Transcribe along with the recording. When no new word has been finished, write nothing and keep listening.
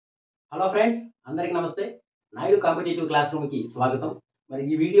Hello friends, అందరికీ నమస్తే. Naidu competitive class రూమ్కి స్వాగతం. మరి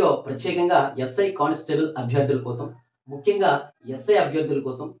ఈ వీడియో ప్రత్యేకంగా ఎస్ఐ కానిస్టేబుల్ అభ్యర్థుల కోసం, ముఖ్యంగా ఎస్ఐ అభ్యర్థుల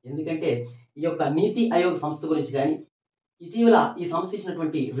కోసం. ఎందుకంటే ఈ యొక్క నీతి ఆయోగ్ సంస్థ గురించి కానీ, ఇటీవల ఈ సంస్థ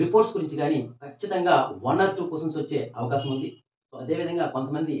ఇచ్చినటువంటి రిపోర్ట్స్ గురించి కానీ ఖచ్చితంగా 1 or 2 క్వశ్చన్స్ వచ్చే అవకాశం ఉంది. సో అదేవిధంగా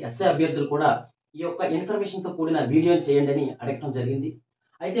కొంతమంది ఎస్ఐ అభ్యర్థులు కూడా ఈ యొక్క ఇన్ఫర్మేషన్తో కూడిన వీడియోని చేయండి అని అడగటం జరిగింది.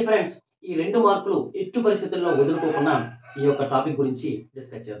 అయితే ఫ్రెండ్స్, ఈ 2 మార్కులు ఎట్టి పరిస్థితుల్లో వదులుకోకుండా ఈ యొక్క టాపిక్ గురించి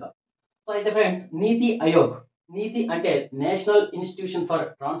డిస్కస్ చేద్దాం. సో అయితే ఫ్రెండ్స్, నీతి ఆయోగ్, నీతి అంటే national institution for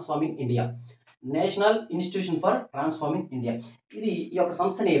transforming India. National institution for transforming India, ఇది ఈ యొక్క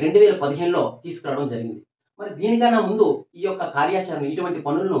సంస్థని 2015లో తీసుకురావడం జరిగింది. మరి దీనికన్నా ముందు ఈ యొక్క కార్యాచరణ, ఇటువంటి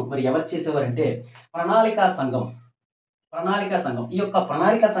పనులను మరి ఎవరు చేసేవారంటే ప్రణాళికా సంఘం. ఈ యొక్క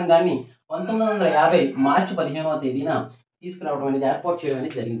ప్రణాళికా సంఘాన్ని 1950 మార్చి 15వ తేదీన తీసుకురావడం అనేది, ఏర్పాటు చేయడం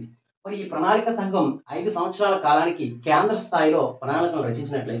అనేది జరిగింది. మరి ఈ ప్రణాళిక సంఘం 5 సంవత్సరాల కాలానికి కేంద్ర స్థాయిలో ప్రణాళికను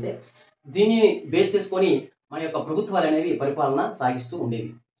రచించినట్లయితే దీన్ని బేస్ చేసుకొని మన యొక్క ప్రభుత్వాలు అనేవి పరిపాలన సాగిస్తూ ఉండేవి.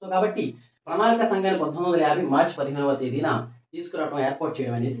 సో కాబట్టి ప్రణాళిక సంఘాన్ని 1950 మార్చి 15వ తేదీన తీసుకురావడం, ఏర్పాటు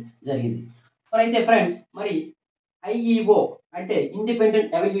చేయడం అనేది జరిగింది. మరి అయితే ఫ్రెండ్స్, మరి ఐఈఓ అంటే ఇండిపెండెంట్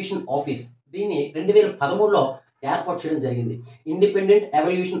ఎవల్యూషన్ ఆఫీస్, దీన్ని 2013లో ఏర్పాటు చేయడం జరిగింది. ఇండిపెండెంట్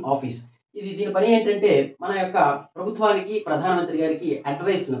ఎవల్యూషన్ ఆఫీస్, దీని పని ఏంటంటే మన యొక్క ప్రభుత్వానికి, ప్రధానమంత్రి గారికి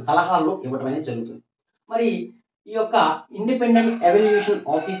అడ్వైస్, సలహాలను ఇవ్వడం అనేది జరుగుతుంది. మరి ఈ యొక్క ఇండిపెండెంట్ ఎవల్యూషన్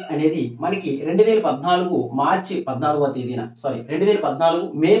ఆఫీస్ అనేది మనకి 2014 మార్చి 14వ తేదీన, 2014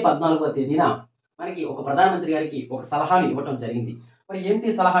 మే 14వ తేదీన మనకి ఒక ప్రధానమంత్రి గారికి ఒక సలహాను ఇవ్వటం జరిగింది. మరి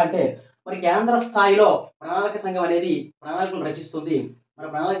ఏంటి సలహా అంటే, మరి కేంద్ర స్థాయిలో ప్రణాళిక సంఘం అనేది ప్రణాళికలు రచిస్తుంది. మన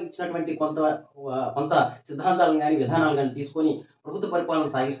ప్రణాళిక ఇచ్చినటువంటి కొంత సిద్ధాంతాలను కానీ, విధానాలు కానీ తీసుకొని ప్రభుత్వ పరిపాలన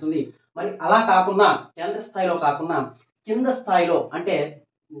సాగిస్తుంది. మరి అలా కాకుండా, కేంద్ర స్థాయిలో కాకుండా కింద స్థాయిలో అంటే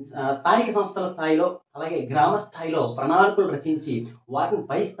స్థానిక సంస్థల స్థాయిలో, అలాగే గ్రామ స్థాయిలో ప్రణాళికలు రచించి వాటిని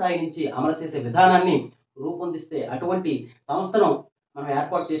పై స్థాయి నుంచి అమలు చేసే విధానాన్ని రూపొందిస్తే, అటువంటి సంస్థను మనం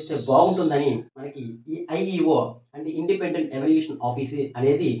ఏర్పాటు చేస్తే బాగుంటుందని మనకి ఈ ఐఈఓ అంటే ఇండిపెండెంట్ ఎవల్యూషన్ ఆఫీస్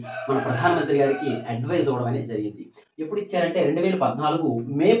అనేది మన ప్రధానమంత్రి గారికి అడ్వైజ్ అవ్వడం అనేది జరిగింది. ఎప్పుడు ఇచ్చారంటే 2014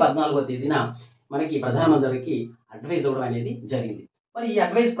 మే 14వ తేదీన మనకి ప్రధానమంత్రికి అడ్వైజ్ అవ్వడం అనేది జరిగింది. మరి ఈ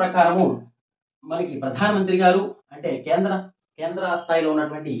అడ్వైజ్ ప్రకారము మనకి ప్రధానమంత్రి గారు అంటే కేంద్ర స్థాయిలో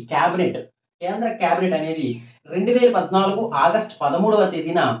ఉన్నటువంటి కేంద్ర క్యాబినెట్ అనేది 2014 ఆగస్టు 13వ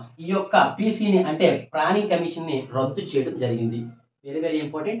తేదీన ఈ యొక్క పీసీని అంటే ప్లానింగ్ కమిషన్ ని రద్దు చేయడం జరిగింది. Very very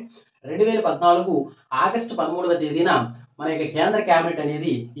important. 2014 ఆగస్టు 13వ తేదీన మన యొక్క కేంద్ర క్యాబినెట్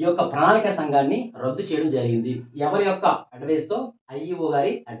అనేది ఈ యొక్క ప్రణాళిక సంఘాన్ని రద్దు చేయడం జరిగింది. ఎవరి యొక్క అడ్వైజ్ తో? ఐఈఓ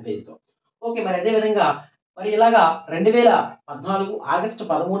గారి అడ్వైజ్ తో. ఓకే, మరి అదే విధంగా మరి ఇలాగా 2014 ఆగస్టు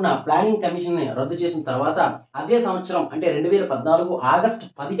 13న ప్లానింగ్ కమిషన్ ని రద్దు చేసిన తర్వాత, అదే సంవత్సరం అంటే 2014 ఆగస్టు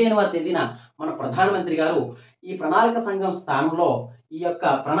 15వ తేదీన మన ప్రధానమంత్రి గారు ఈ ప్రణాళిక సంఘం స్థానంలో, ఈ యొక్క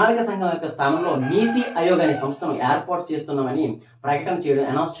ప్రణాళిక సంఘం యొక్క స్థానంలో నీతి ఆయోగ్ అనే సంస్థను ఏర్పాటు చేస్తున్నామని ప్రకటన చేయడం,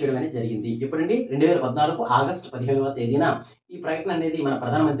 అనౌన్స్ చేయడం అనేది జరిగింది. ఎప్పుడండి? 2014 ఆగస్టు 15వ తేదీన ఈ ప్రకటన అనేది మన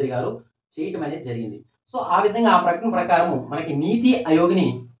ప్రధానమంత్రి గారు చేయటం అనేది జరిగింది. సో ఆ విధంగా ఆ ప్రకటన ప్రకారం మనకి నీతి ఆయోగ్ని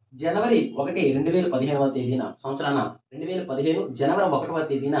జనవరి 1, 2015వ తేదీన, సంవత్సరాన 2015 జనవరి 1వ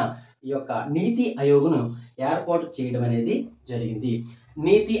తేదీన ఈ యొక్క నీతి ఆయోగ్ను ఏర్పాటు చేయడం అనేది జరిగింది.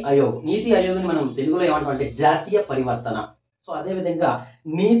 నీతి ఆయోగ్ని మనం తెలుగులో ఏమంటామంటే జాతీయ పరివర్తన. సో అదే విధంగా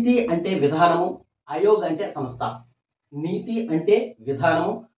నీతి అంటే విధానము, ఆయోగ్ అంటే సంస్థ. నీతి అంటే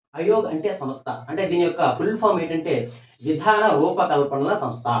విధానము, ఆయోగ్ అంటే సంస్థ. అంటే దీని యొక్క ఫుల్ ఫామ్ ఏంటంటే విధాన రూపకల్పనల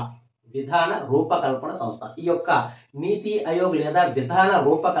సంస్థ. ఈ యొక్క నీతి ఆయోగ్ లేదా విధాన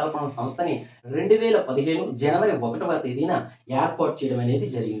రూపకల్పన సంస్థని 2015 జనవరి 1వ తేదీన ఏర్పాటు చేయడం అనేది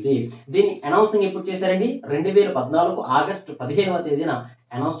జరిగింది. దీన్ని అనౌన్సింగ్ ఎప్పుడు చేశారండి? 2014 ఆగస్టు 15వ తేదీన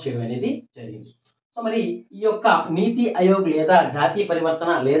అనౌన్స్ చేయడం అనేది జరిగింది. సో మరి ఈ యొక్క నీతి ఆయోగ్ లేదా జాతీయ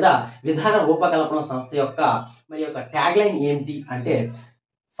పరివర్తన లేదా విధాన రూపకల్పన సంస్థ యొక్క మరి యొక్క ట్యాగ్ లైన్ ఏంటి అంటే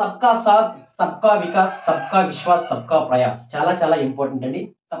సబ్కా సాత్, సబ్కా వికాస్, సబ్కా విశ్వాస్, సబ్కా ప్రయాస్. చాలా చాలా ఇంపార్టెంట్ అండి.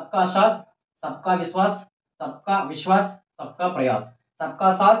 సబ్కా సాత్, సబ్కా విశ్వాస్, సబ్కా ప్రయాస్. సబ్కా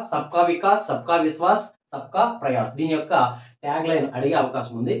సాత్, సబ్కా వికాస్, సబ్కా విశ్వాస్, సబ్కా ప్రయాస్. దీని యొక్క ట్యాగ్ లైన్ అడిగే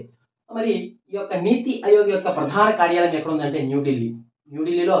అవకాశం ఉంది. మరి ఈ యొక్క నీతి ఆయోగ్ యొక్క ప్రధాన కార్యాలయం ఎక్కడ ఉందంటే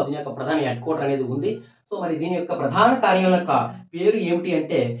న్యూఢిల్లీలో దీని యొక్క ప్రధాన హెడ్ క్వార్టర్ అనేది ఉంది. సో మరి దీని యొక్క ప్రధాన కార్యాలయం యొక్క పేరు ఏమిటి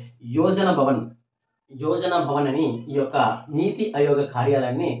అంటే యోజన భవన్ అని ఈ యొక్క నీతి ఆయోగ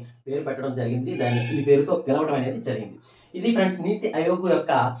కార్యాలయాన్ని పేరు పెట్టడం జరిగింది. దాన్ని ఈ పేరుతో పిలవడం అనేది జరిగింది. ఇది ఫ్రెండ్స్ నీతి ఆయోగ్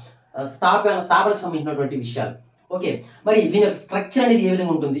యొక్క స్థాపనకు సంబంధించినటువంటి విషయాలు. ఓకే, మరి దీని యొక్క స్ట్రక్చర్ అనేది ఏ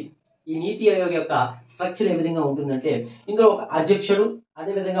విధంగా ఉంటుంది? ఈ నీతి ఆయోగ్ యొక్క స్ట్రక్చర్ ఏ విధంగా ఉంటుందంటే, ఇందులో ఒక అధ్యక్షుడు,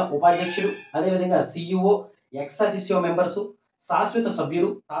 అదేవిధంగా ఉపాధ్యక్షుడు, అదేవిధంగా సిఇఓ, ఎక్స్ అఫిషియో మెంబర్స్, శాశ్వత సభ్యులు,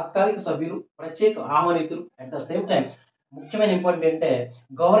 తాత్కాలిక సభ్యులు, ప్రత్యేక ఆహ్వానితులు, అట్ ద సేమ్ టైం ముఖ్యమైన ఇంపార్టెంట్ ఏంటంటే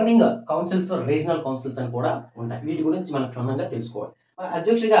గవర్నింగ్ కౌన్సిల్స్, రీజనల్ కౌన్సిల్స్ అని కూడా ఉంటాయి. వీటి గురించి మనం క్షుణ్ణంగా తెలుసుకోవాలి. మరి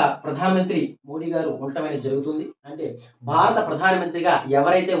అధ్యక్షుడిగా ప్రధానమంత్రి మోడీ గారు ఉండటం అనేది జరుగుతుంది. అంటే భారత ప్రధానమంత్రిగా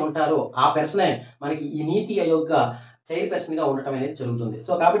ఎవరైతే ఉంటారో ఆ పర్సనే మనకి ఈ నీతి ఆయోగ్ చైర్పర్సన్ గా ఉండటం అనేది జరుగుతుంది.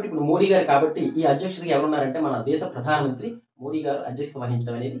 సో కాబట్టి ఇప్పుడు మోడీ గారు కాబట్టి ఈ అధ్యక్షుడిగా ఎవరున్నారంటే మన దేశ ప్రధానమంత్రి మోడీ గారు అధ్యక్షత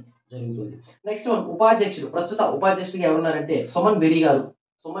వహించడం అనేది జరుగుతుంది. నెక్స్ట్ వన్ ఉపాధ్యక్షుడు. ప్రస్తుత ఉపాధ్యక్షుడిగా ఎవరున్నారంటే సుమన్ బెరీ గారు.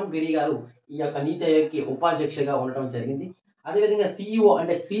 సుమన్ బెరీ గారు ఈ యొక్క నీతి ఆయోగ్కి ఉపాధ్యక్షుడిగా ఉండటం జరిగింది. అదేవిధంగా సిఇఓ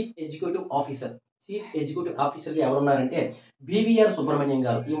అంటే chief executive officer. Chief executive ఆఫీసర్గా ఎవరున్నారంటే బివిఆర్ సుబ్రహ్మణ్యం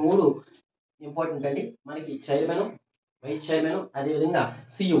గారు. ఈ మూడు ఇంపార్టెంట్ అండి. మనకి చైర్మన్, వైస్ చైర్మన్, అదేవిధంగా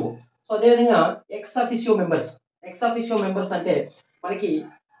సిఇఓ. సో అదేవిధంగా ex officio members. Ex officio members అంటే మనకి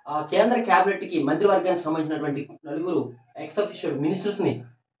కేంద్ర క్యాబినెట్కి మంత్రివర్గానికి సంబంధించినటువంటి నలుగురు ఎక్స్ అఫిషియో మినిస్టర్స్ని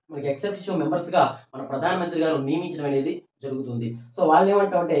మనకి ఎక్స్ అఫిషియో మెంబర్స్గా మన ప్రధానమంత్రి గారు నియమించడం అనేది జరుగుతుంది. సో వాళ్ళు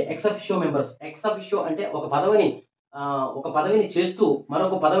ఏమంటామంటే ex officio members. Ex officio అంటే ఒక పదవిని చేస్తూ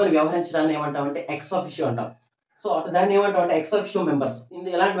మరొక పదవిని వ్యవహరించడాన్ని ఏమంటామంటే ఎక్స్ అఫిషియో అంటాం. సో దాన్ని ఏమంటామంటే ఎక్స్ అఫిషియో మెంబర్స్.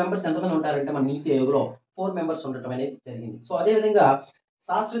 ఇలాంటి మెంబర్స్ ఎంతమంది ఉంటారంటే మన నీతి ఆయోగ్లో 4 మెంబర్స్ ఉండటం అనేది జరిగింది. సో అదేవిధంగా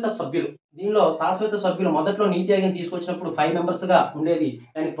శాశ్వత సభ్యులు. దీనిలో శాశ్వత సభ్యులు మొదట్లో నీతి ఆయోగం తీసుకొచ్చినప్పుడు 5 మెంబర్స్గా ఉండేది.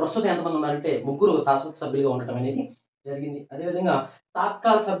 కానీ ప్రస్తుతం ఎంతమంది ఉన్నారంటే 3 శాశ్వత సభ్యులుగా ఉండటం అనేది జరిగింది. అదేవిధంగా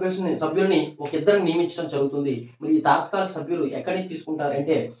తాత్కాలిక సభ్యుల్ని ఒక ఇద్దరిని నియమించడం జరుగుతుంది. మరి ఈ తాత్కాలిక సభ్యులు ఎక్కడి నుంచి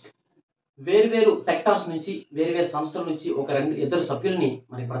తీసుకుంటారంటే వేరు సెక్టార్స్ నుంచి, వేరు సంస్థల నుంచి ఒక ఇద్దరు సభ్యుల్ని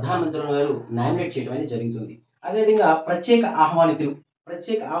మరి ప్రధానమంత్రి గారు నామినేట్ చేయడం అనేది జరుగుతుంది. అదేవిధంగా ప్రత్యేక ఆహ్వానితులు.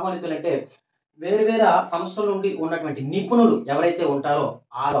 ప్రత్యేక ఆహ్వానితులు అంటే వేరు సంస్థల నుండి ఉన్నటువంటి నిపుణులు ఎవరైతే ఉంటారో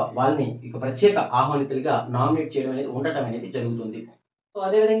వాళ్ళని ఇక ప్రత్యేక ఆహ్వానితులుగా నామినేట్ చేయడం అనేది ఉండటం అనేది జరుగుతుంది. సో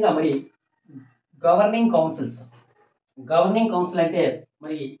అదేవిధంగా మరి గవర్నింగ్ కౌన్సిల్స్. గవర్నింగ్ కౌన్సిల్ అంటే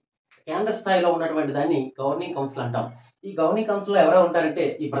మరి కేంద్ర స్థాయిలో ఉన్నటువంటి దాన్ని గవర్నింగ్ కౌన్సిల్ అంటాం. ఈ గవర్నింగ్ కౌన్సిల్లో ఎవరెవరు ఉంటారంటే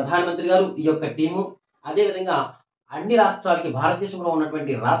ఈ ప్రధానమంత్రి గారు, ఈ యొక్క టీము, అదేవిధంగా అన్ని రాష్ట్రాలకి భారతదేశంలో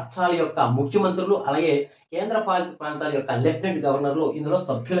ఉన్నటువంటి రాష్ట్రాల యొక్క ముఖ్యమంత్రులు, అలాగే కేంద్ర పాలిత ప్రాంతాల యొక్క లెఫ్టినెంట్ గవర్నర్లు ఇందులో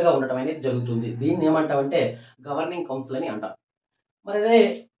సభ్యులుగా ఉండటం అనేది జరుగుతుంది. దీన్ని ఏమంటామంటే గవర్నింగ్ కౌన్సిల్ అని అంటాం. మరి అదే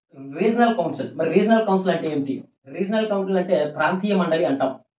రీజనల్ కౌన్సిల్. మరి రీజనల్ కౌన్సిల్ అంటే ఏమిటి? రీజనల్ కౌన్సిల్ అంటే ప్రాంతీయ మండలి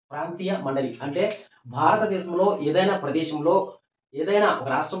అంటాం. ప్రాంతీయ మండలి అంటే భారతదేశంలో ఏదైనా ప్రదేశంలో, ఏదైనా ఒక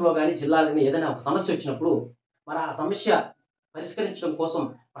రాష్ట్రంలో కానీ, జిల్లాలో కానీ ఏదైనా ఒక సమస్య వచ్చినప్పుడు మరి ఆ సమస్య పరిష్కరించడం కోసం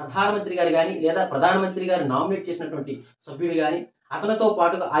ప్రధానమంత్రి గారు కానీ, లేదా ప్రధానమంత్రి గారు నామినేట్ చేసినటువంటి సభ్యులు కానీ, అతనితో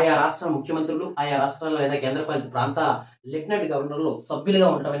పాటుగా ఆయా రాష్ట్రాల ముఖ్యమంత్రులు, ఆయా రాష్ట్రాల లేదా కేంద్రపాలిత ప్రాంతాల లెఫ్టినెంట్ గవర్నర్లు సభ్యులుగా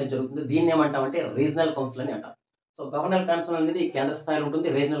ఉండటం అనేది జరుగుతుంది. దీన్ని ఏమంటామంటే రీజనల్ కౌన్సిల్ అని అంటాం. సో గవర్నర్ కౌన్సిల్ అనేది కేంద్ర స్థాయిలో ఉంటుంది.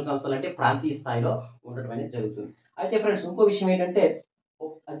 రీజనల్ కౌన్సిల్ అంటే ప్రాంతీయ స్థాయిలో ఉండటం అనేది జరుగుతుంది. అయితే ఫ్రెండ్స్ ఇంకో విషయం ఏంటంటే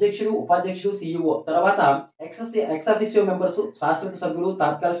అధ్యక్షుడు, ఉపాధ్యక్షుడు, సిఇఓ తర్వాత ఎక్స్ అఫిషియో మెంబర్స్, శాశ్వత సభ్యులు,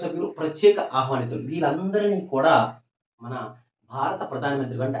 తాత్కాలిక సభ్యులు, ప్రత్యేక ఆహ్వానితులు వీళ్ళందరినీ కూడా మన భారత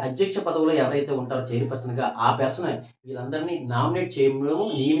ప్రధానమంత్రి అంటే అధ్యక్ష పదవిలో ఎవరైతే ఉంటారో చైర్పర్సన్ గా ఆ పర్సన్ వీళ్ళందరినీ నామినేట్ చేయడం,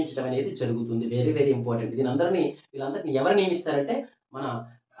 నియమించడం అనేది జరుగుతుంది. Very important. వీళ్ళందరినీ ఎవరు నియమిస్తారంటే మన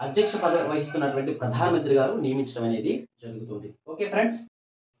అధ్యక్ష పదవి వహిస్తున్నటువంటి ప్రధానమంత్రి గారు నియమించడం అనేది జరుగుతుంది. Okay friends.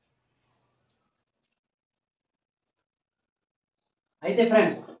 అయితే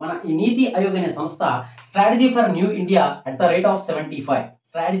ఫ్రెండ్స్ మన ఈ నీతి ఆయోగ్ అనే సంస్థ strategy for new India at the rate of 75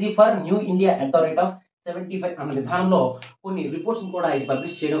 strategy for new India at the rate of 75 అన్న విధానంలో కొన్ని రిపోర్ట్స్ కూడా ఇది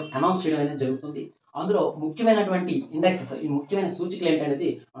పబ్లిష్ చేయడం, అనౌన్స్ చేయడం అనేది జరుగుతుంది. అందులో ముఖ్యమైనటువంటి ఇండెక్సెస్, ఈ ముఖ్యమైన సూచికలు ఏంటనేది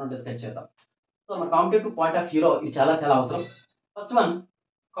మనం డిస్కస్ చేద్దాం. సో మన కాంపిటేటివ్ పాయింట్ ఆఫ్ వ్యూలో ఇది చాలా అవసరం. First one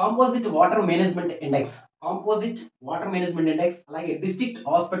composite water management index. Composite water management index, అలాగే district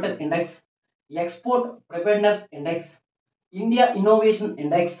hospital index, export preparedness index, India innovation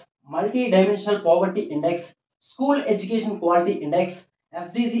index, multi dimensional poverty index, school education quality index,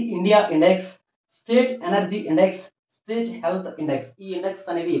 SDG India index, state energy index, state health index. ఈ index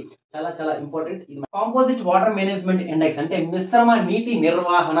అనేవి చాలా important. ఇది composite water management index అంటే మిశ్రమ నీటి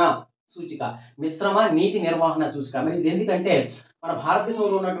నిర్వహణ సూచిక. మిశ్రమ నీటి నిర్వహణ సూచిక. మరి ఇది ఎందుకంటే మన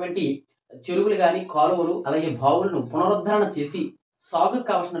భారతదేశంలో ఉన్నటువంటి చెరువులు కానీ, కాలువలు, అలాగే బావులను పునరుద్ధరణ చేసి సాగుకు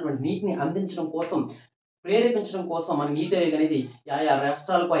కావాల్సినటువంటి నీటిని అందించడం కోసం, ప్రేరేపించడం కోసం మన నీతి ఆయోగ్ అనేది ఆయా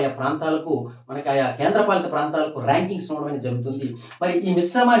రాష్ట్రాలకు, ఆయా ప్రాంతాలకు, మనకి ఆయా కేంద్రపాలిత ప్రాంతాలకు ర్యాంకింగ్స్ ఇవ్వడం అనేది జరుగుతుంది. మరి ఈ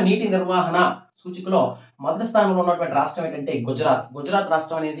మిశ్రమ నీటి నిర్వహణ సూచికలో మొదటి స్థానంలో ఉన్నటువంటి రాష్ట్రం ఏంటంటే గుజరాత్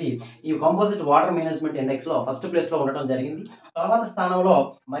రాష్ట్రం అనేది ఈ కాంపోజిట్ వాటర్ మేనేజ్మెంట్ ఇండెక్స్ లో ఫస్ట్ ప్లేస్ లో ఉండటం జరిగింది. తర్వాత స్థానంలో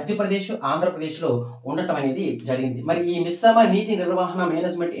మధ్యప్రదేశ్, ఆంధ్రప్రదేశ్ లో ఉండటం అనేది జరిగింది. మరి ఈ మిశ్రమ నీటి నిర్వహణ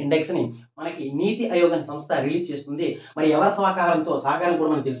మేనేజ్మెంట్ ఇండెక్స్ ని మనకి నీతి ఆయోగ్ అనే సంస్థ రిలీజ్ చేస్తుంది. మరి ఎవరి సహకారం కూడా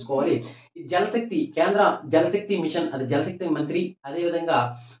మనం తెలుసుకోవాలి. జలశక్తి, కేంద్ర జలశక్తి మిషన్, అది జలశక్తి మంత్రి, అదేవిధంగా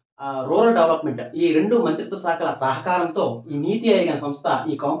రూరల్ డెవలప్మెంట్, ఈ రెండు మంత్రిత్వ శాఖల సహకారంతో ఈ నీతి ఆయోగ్ అనే సంస్థ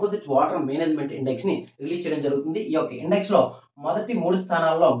ఈ కాంపోజిట్ వాటర్ మేనేజ్మెంట్ ఇండెక్స్ ని రిలీజ్ చేయడం జరుగుతుంది. ఈ యొక్క ఇండెక్స్ లో మొదటి 3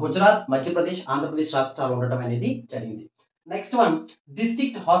 స్థానాల్లో గుజరాత్, మధ్యప్రదేశ్, ఆంధ్రప్రదేశ్ రాష్ట్రాలు ఉండటం అనేది జరిగింది. Next one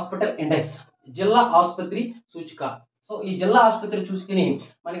district hospital index, జిల్లా ఆసుపత్రి సూచిక. సో ఈ జిల్లా ఆసుపత్రి సూచికని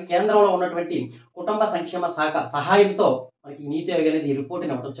మనకి కేంద్రంలో ఉన్నటువంటి కుటుంబ సంక్షేమ శాఖ సహాయంతో మనకి నీతి ఆయోగ్ అనేది ఈ రిపోర్ట్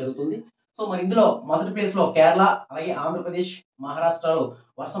ఇవ్వడం జరుగుతుంది. సో మరి ఇందులో మొదటి ప్లేస్ లో కేరళ, అలాగే ఆంధ్రప్రదేశ్, మహారాష్ట్రలో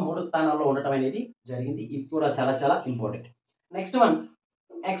వరుస 3 స్థానాల్లో ఉండటం అనేది జరిగింది. ఇది కూడా చాలా చాలా important. Next one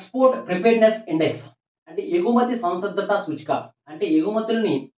export preparedness index, అంటే ఎగుమతి సంసిద్ధత సూచిక. అంటే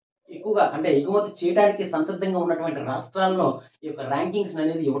ఎగుమతుల్ని ఎక్కువగా అంటే ఎగుమతి చేయడానికి సంసిద్ధంగా ఉన్నటువంటి రాష్ట్రాల్లో ఈ యొక్క ర్యాంకింగ్స్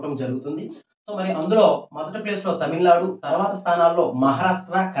అనేది ఇవ్వటం జరుగుతుంది. సో మరి అందులో మొదటి ప్లేస్ లో తమిళనాడు, తర్వాత స్థానాల్లో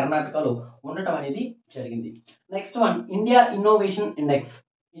మహారాష్ట్ర, కర్ణాటకలో ఉండటం అనేది జరిగింది. Next one India innovation index,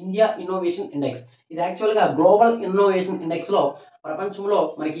 India innovation index ఇది యాక్చువల్ గా గ్లోబల్ ఇన్నోవేషన్ ఇండెక్స్ లో ప్రపంచంలో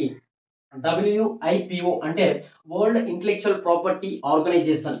మనకి WIPO అంటే వరల్డ్ ఇంటలెక్చువల్ ప్రాపర్టీ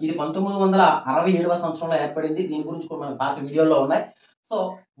ఆర్గనైజేషన్, ఇది 1967వ సంవత్సరంలో ఏర్పడింది. దీని గురించి కూడా మన పాత వీడియోలో ఉన్నాయి. So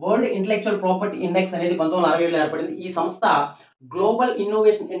world intellectual property index అనేది 1967లో ఏర్పడింది. ఈ సంస్థ గ్లోబల్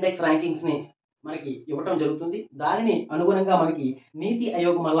ఇన్నోవేషన్ ఇండెక్స్ ర్యాంకింగ్స్ ని మనకి ఇవ్వటం జరుగుతుంది. దానిని అనుగుణంగా మనకి నీతి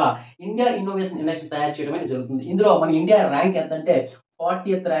ఆయోగ్ వల్ల ఇండియా ఇన్నోవేషన్ ఇండెక్స్ తయారు చేయడం అనేది జరుగుతుంది. ఇందులో మన ఇండియా ర్యాంక్ ఎంత అంటే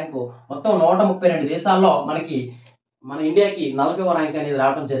 40th ర్యాంకు. మొత్తం 132 దేశాల్లో మనకి మన ఇండియాకి 40వ ర్యాంక్ అనేది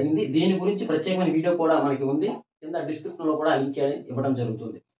రావడం జరిగింది. దీని గురించి ప్రత్యేకమైన వీడియో కూడా మనకి ఉంది, కింద డిస్క్రిప్షన్ లో కూడా లింక్ అనేది ఇవ్వడం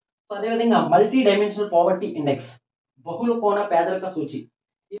జరుగుతుంది. సో అదేవిధంగా మల్టీ డైమెన్షనల్ పావర్టీ ఇండెక్స్, బహుళ కోణ పేదరిక సూచి,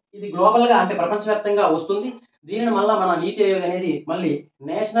 ఇది గ్లోబల్ గా అంటే ప్రపంచవ్యాప్తంగా వస్తుంది. దీనిని మళ్ళీ మన నీతి ఆయోగ్ అనేది మళ్ళీ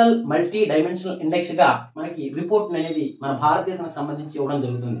నేషనల్ మల్టీ డైమెన్షనల్ ఇండెక్స్ గా మనకి రిపోర్ట్ అనేది మన భారతదేశానికి సంబంధించి ఇవ్వడం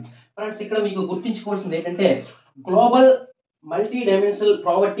జరుగుతుంది. ఫ్రెండ్స్ ఇక్కడ మీకు గుర్తుంచుకోవాల్సింది ఏంటంటే global multi dimensional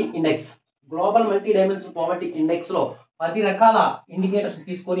poverty index, global multi dimensional poverty index లో 10 రకాల ఇండికేటర్స్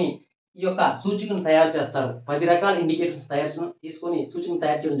తీసుకొని ఈ యొక్క సూచికను తయారు చేస్తారు. 10 రకాల ఇండికేటర్స్ తీసుకొని సూచికను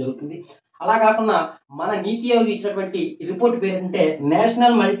తయారు చేయడం జరుగుతుంది. అలా కాకుండా మన నీతి ఆయోగ్ ఇచ్చినటువంటి రిపోర్ట్ పేరు అంటే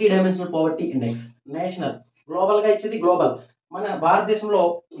national multi dimensional poverty index. National global గా ఇచ్చేది గ్లోబల్, మన భారతదేశంలో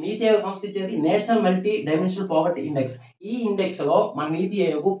నీతి ఆయోగ్ సంస్థ ఇచ్చేది national multi dimensional poverty index. ఈ ఇండెక్స్ లో మన నీతి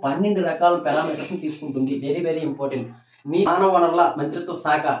ఆయోగ్ 12 రకాల పారామీటర్స్ తీసుకుంటుంది. Very very important. మానవ వనరుల మంత్రిత్వ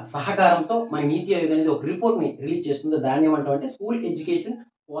శాఖ సహకారంతో మన నీతి ఆయోగ్ అనేది ఒక రిపోర్ట్ ని రిలీజ్ చేస్తుంది. దాన్ని ఏమంటాం అంటే స్కూల్ ఎడ్యుకేషన్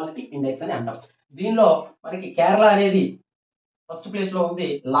క్వాలిటీ ఇండెక్స్ అని అంటాం. దీనిలో మనకి కేరళ అనేది ఫస్ట్ ప్లేస్ లో ఉంది,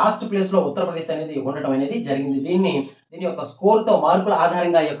 లాస్ట్ ప్లేస్ లో ఉత్తరప్రదేశ్ అనేది ఉండటం అనేది జరిగింది. దీని యొక్క స్కోర్ తో మార్కుల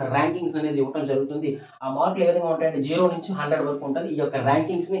ఆధారంగా ఈ యొక్క ర్యాంకింగ్స్ అనేది ఇవ్వడం జరుగుతుంది. ఆ మార్కులు ఏ విధంగా ఉంటాయంటే 0 నుంచి 100 వరకు ఉంటుంది. ఈ యొక్క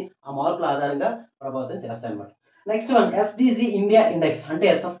ర్యాంకింగ్స్ ని ఆ మార్కుల ఆధారంగా ప్రభావితం చేస్తాయి అన్నమాట. Next one SDG India index, అంటే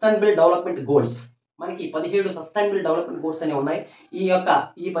సస్టైనబుల్ డెవలప్మెంట్ గోల్స్. మనకి 17 సస్టైనబుల్ డెవలప్మెంట్ గోల్స్ అనేవి ఉన్నాయి. ఈ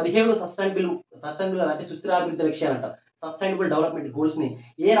 17 సస్టైనబుల్ అంటే సుస్థిరాభివృద్ధి లక్ష్యాలు అంటారు. సస్టైనబుల్ డెవలప్మెంట్ గోల్స్ ని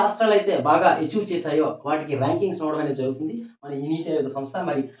ఏ రాష్ట్రాలు అయితే బాగా అచీవ్ చేశాయో వాటికి ర్యాంకింగ్స్ ఇవ్వడం అనేది జరుగుతుంది మన ఈ నీతి ఆయోగ్ సంస్థ.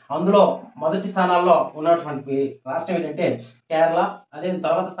 మరి అందులో మొదటి స్థానాల్లో ఉన్నటువంటి రాష్ట్రం ఏంటంటే కేరళ. అదే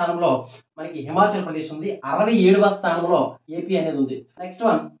తర్వాత స్థానంలో మనకి హిమాచల్ ప్రదేశ్ ఉంది. 67వ స్థానంలో ఏపీ అనేది ఉంది. Next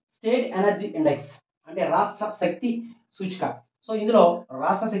one state energy index, అంటే రాష్ట్ర శక్తి సూచిక. సో ఇందులో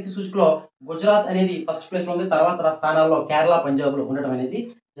రాష్ట్ర శక్తి సూచికలో గుజరాత్ అనేది ఫస్ట్ ప్లేస్ లో ఉంది. తర్వాత స్థానాల్లో కేరళ, పంజాబ్ లో ఉండటం అనేది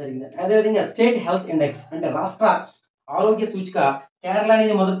జరిగింది. అదేవిధంగా స్టేట్ హెల్త్ ఇండెక్స్, అంటే రాష్ట్ర ఆరోగ్య సూచిక. కేరళ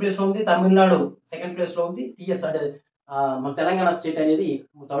అనేది మొదటి ప్లేస్ లో ఉంది, తమిళనాడు సెకండ్ ప్లేస్ లో ఉంది, టిఎస్ అంటే మన తెలంగాణ స్టేట్ అనేది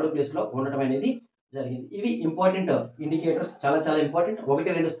థర్డ్ ప్లేస్ లో ఉండటం అనేది జరిగింది. ఇవి ఇంపార్టెంట్ ఇండికేటర్స్, చాలా చాలా ఇంపార్టెంట్. 1,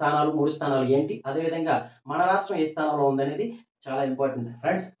 2 స్థానాలు, 3 స్థానాలు ఏంటి, అదేవిధంగా మన రాష్ట్రం ఏ స్థానంలో ఉందనేది చాలా ఇంపార్టెంట్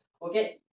ఫ్రెండ్స్. ఓకే,